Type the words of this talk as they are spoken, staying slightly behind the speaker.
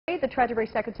the Treasury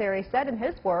Secretary said in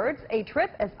his words, a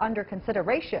trip is under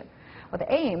consideration. Well,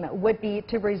 the aim would be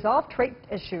to resolve trade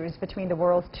issues between the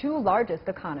world's two largest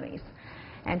economies.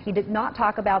 And he did not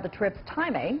talk about the trip's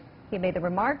timing. He made the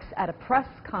remarks at a press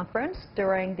conference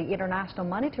during the International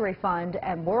Monetary Fund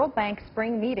and World Bank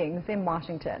spring meetings in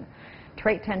Washington.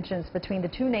 Trade tensions between the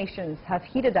two nations have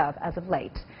heated up as of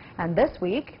late. And this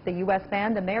week, the U.S.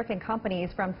 banned American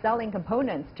companies from selling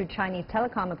components to Chinese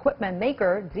telecom equipment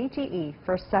maker ZTE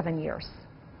for 7 years.